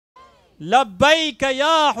Labbaika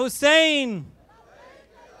ya Hussain.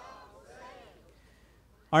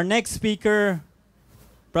 Our next speaker,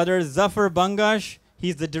 Brother Zafar Bangash.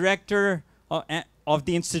 He's the director of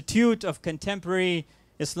the Institute of Contemporary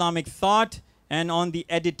Islamic Thought and on the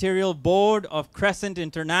editorial board of Crescent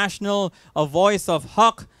International, a voice of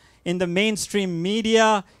Haqq in the mainstream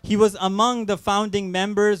media. He was among the founding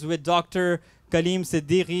members with Dr. Kaleem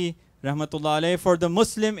Siddiqui, rahmatullah alayh, for the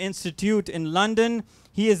Muslim Institute in London.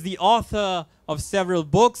 He is the author of several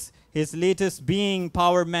books, his latest being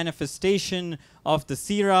Power Manifestation of the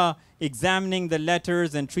Seerah, examining the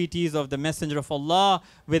letters and treaties of the Messenger of Allah.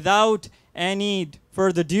 Without any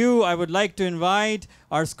further ado, I would like to invite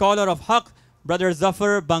our scholar of Haqq, Brother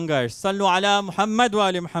Zafar Bangash. Sallu ala Muhammad wa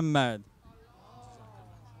ali Muhammad.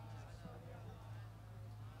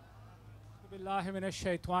 Billahi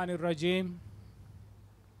minash shaitanir rajim.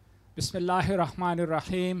 Bismillahir rahmanir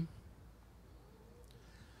rahim.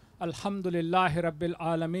 Alhamdulillahi rabbil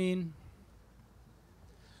alameen.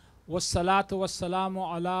 Wassalatu wassalamu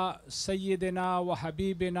ala sayyidina wa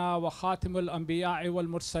habibina wa khatimul anbiya'i wal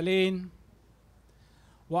mursaleen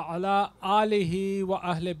wa ala alihi wa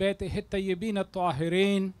ahli baytihi at-tayyibin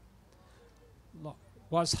at-tahirin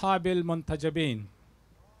wa ashabil muntajabin.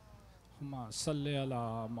 Allahumma salli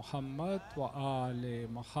ala Muhammad wa ali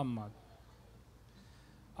Muhammad.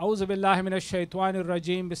 A'udhu billahi minash shaitanir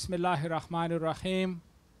rajim. Bismillahir rahmanir rahim.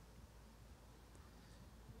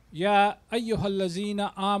 Ya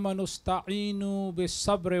ayyuhallazina amanu ista'inu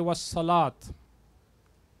bis-sabri was-salat.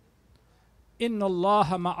 Inna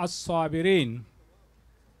Allaha ma'as sabirin.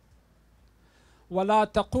 Wa la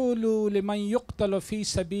taqulu liman yuqtalu fi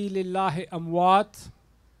sabilillahi amwat.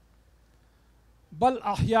 Bal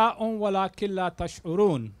ahya'un walakin la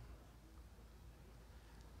tash'urun.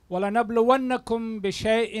 وَلَنَبْلُوَنَّكُمْ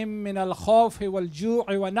بِشَيْءٍ مِّنَ الْخَوْفِ وَالْجُوعِ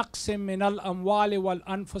وَنَقْصٍ مِّنَ الْأَمْوَالِ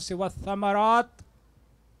وَالْأَنفُسِ وَالثَّمَرَاتِ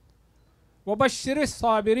وَبَشِّرِ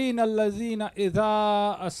الصَّابِرِينَ الَّذِينَ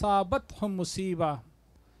إِذَا أَصَابَتْهُمْ مُصِيبَةٌ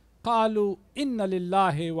قَالُوا إِنَّ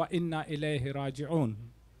لِلَّهِ وَإِنَّا إِلَيْهِ رَاجِعُونَ.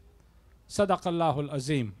 Sadaqallahul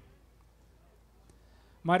Azim.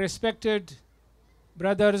 My respected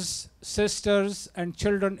brothers, sisters, and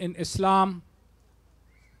children in Islam,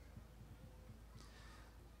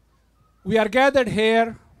 we are gathered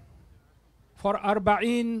here for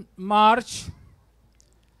Arbaeen March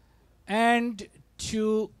and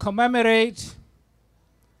to commemorate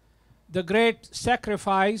the great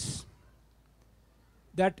sacrifice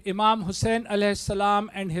that Imam Hussain alayhi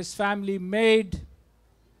salam and his family made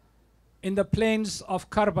in the plains of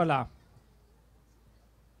Karbala.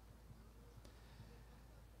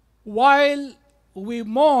 While we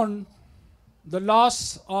mourn the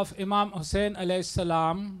loss of Imam Hussain alayhi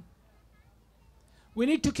salam, we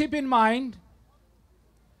need to keep in mind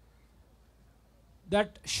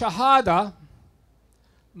that Shahada,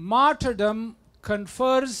 martyrdom,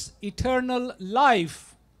 confers eternal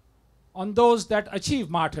life on those that achieve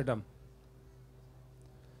martyrdom.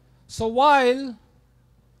 So while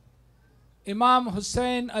Imam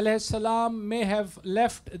Hussain alayhi salam may have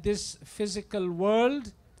left this physical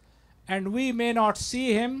world and we may not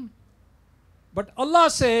see him, but Allah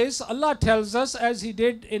says, Allah tells us, as He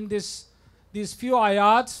did in these few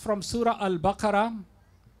ayats from Surah Al-Baqarah,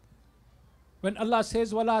 when Allah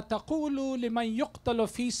says, وَلَا تَقُولُوا لِمَنْ يُقْتَلُ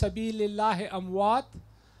فِي سَبِيلِ اللَّهِ أَمْوَاتٍ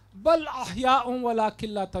بَلْ أَحْيَاءٌ وَلَكِنْ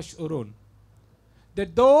لَا تَشْعُرُونَ.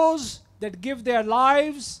 That those that give their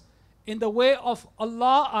lives in the way of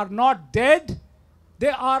Allah are not dead, they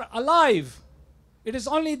are alive. It is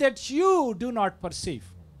only that you do not perceive.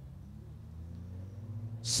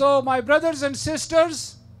 So, my brothers and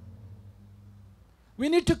sisters, we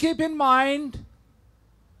need to keep in mind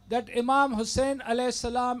that Imam Hussain alayhi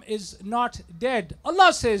salam is not dead.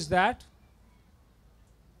 Allah says that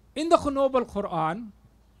in the Noble Quran.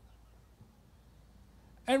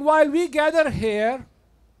 And while we gather here,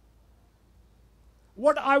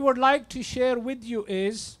 what I would like to share with you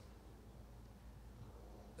is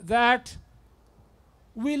that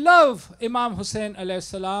we love Imam Hussain alayhi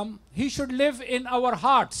salam. He should live in our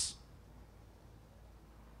hearts.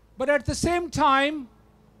 But at the same time,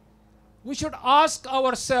 we should ask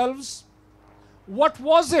ourselves, what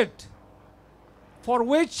was it for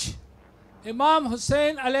which Imam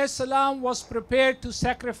Hussain alayhi salam was prepared to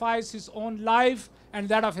sacrifice his own life and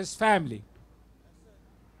that of his family?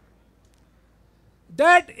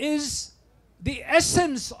 That is the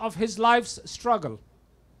essence of his life's struggle.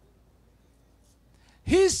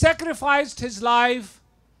 He sacrificed his life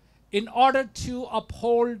in order to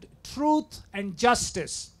uphold truth and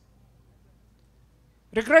justice.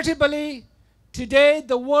 Regrettably, today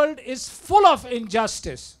the world is full of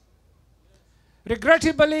injustice.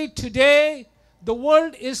 Regrettably, today, the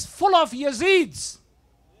world is full of Yazeeds.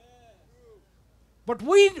 But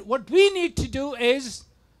what we need to do is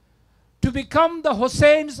to become the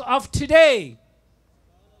Hussains of today,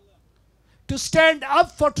 to stand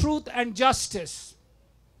up for truth and justice.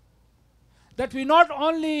 That we not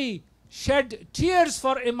only shed tears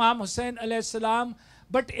for Imam Hussain alayhi salam,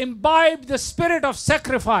 but imbibe the spirit of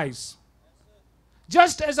sacrifice.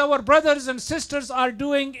 Just as our brothers and sisters are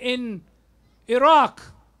doing in Iraq,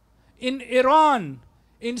 in Iran,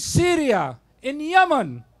 in Syria, in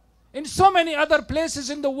Yemen, in so many other places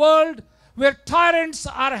in the world where tyrants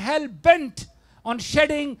are hell-bent on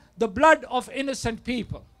shedding the blood of innocent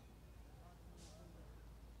people.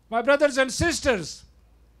 My brothers and sisters,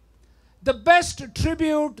 the best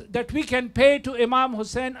tribute that we can pay to Imam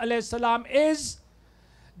Hussain alayhi salam is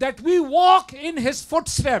that we walk in his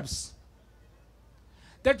footsteps,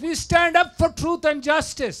 that we stand up for truth and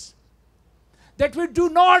justice, that we do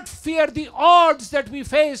not fear the odds that we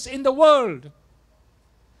face in the world.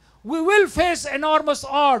 We will face enormous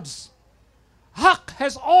odds. Haqq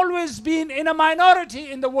has always been in a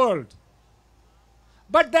minority in the world.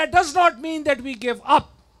 But that does not mean that we give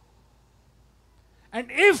up. And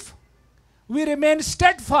if we remain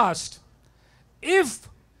steadfast, if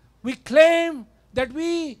we claim that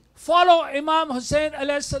we follow Imam Hussain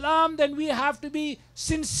alayhi salam, then we have to be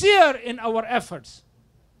sincere in our efforts.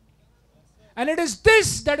 And it is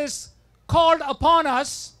this that is called upon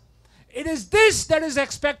us. It is this that is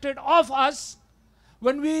expected of us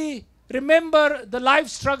when we remember the life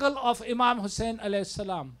struggle of Imam Hussain alayhi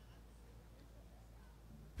salam.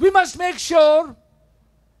 We must make sure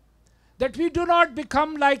that we do not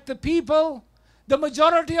become like the people, the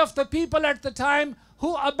majority of the people at the time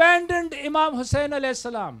who abandoned Imam Hussain alayhi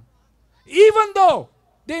salam, even though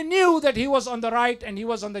they knew that he was on the right and he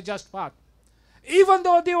was on the just path, even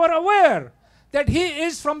though they were aware that he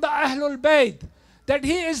is from the Ahlul Bayt, that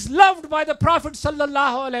he is loved by the Prophet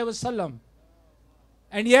sallallahu alaihi wasallam.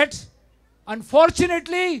 And yet,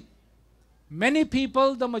 unfortunately, many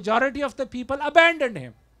people, the majority of the people, abandoned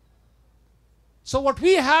him. So what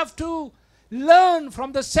we have to learn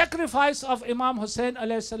from the sacrifice of Imam Hussain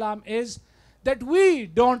alayhi salam is that we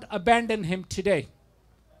don't abandon him today.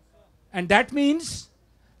 And that means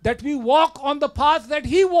that we walk on the path that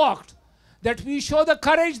he walked, that we show the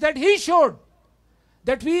courage that he showed,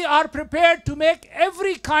 that we are prepared to make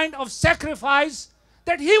every kind of sacrifice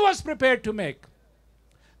that he was prepared to make.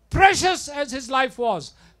 Precious as his life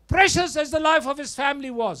was, precious as the life of his family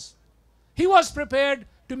was, he was prepared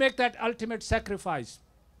to make that ultimate sacrifice.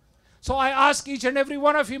 So I ask each and every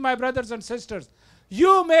one of you, my brothers and sisters,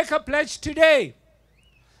 you make a pledge today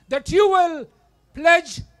that you will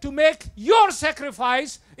pledge to make your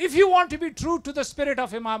sacrifice if you want to be true to the spirit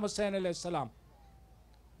of Imam Hussain alayhi salam.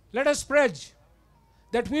 Let us pledge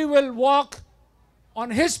that we will walk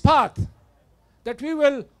on his path, that we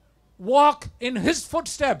will walk in his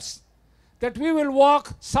footsteps, that we will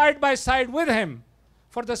walk side by side with him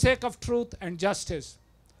for the sake of truth and justice.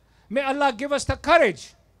 May Allah give us the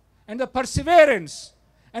courage and the perseverance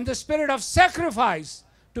and the spirit of sacrifice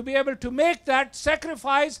to be able to make that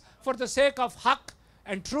sacrifice for the sake of haqq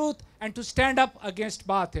and truth and to stand up against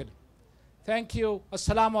batil. Thank you.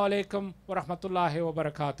 Assalamu alaikum wa rahmatullahi wa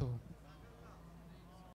barakatuh.